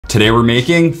Today we're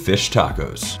making fish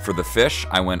tacos. For the fish,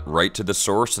 I went right to the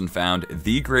source and found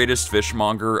the greatest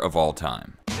fishmonger of all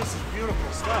time. This is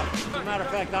beautiful stuff. As a matter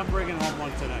of fact, I'm bringing home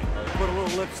one tonight. Put a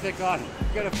little lipstick on it.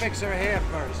 You gotta fix her hair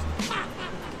first.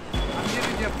 I'm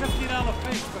giving you a $50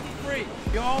 fish for free.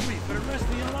 You owe me for the rest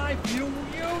of your life. You.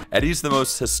 Eddie's the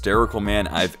most hysterical man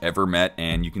I've ever met,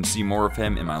 and you can see more of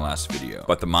him in my last video.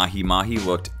 But the Mahi Mahi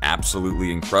looked absolutely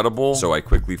incredible, so I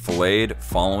quickly filleted,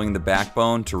 following the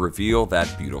backbone to reveal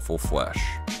that beautiful flesh.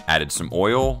 Added some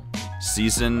oil,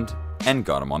 seasoned, and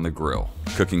got him on the grill.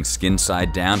 Cooking skin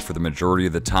side down for the majority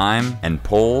of the time, and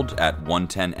pulled at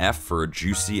 110F for a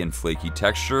juicy and flaky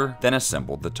texture, then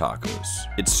assembled the tacos.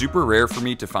 It's super rare for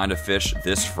me to find a fish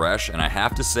this fresh, and I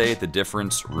have to say the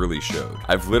difference really showed.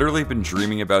 I've literally been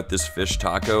dreaming about this fish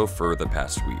taco for the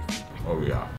past week. Oh yeah.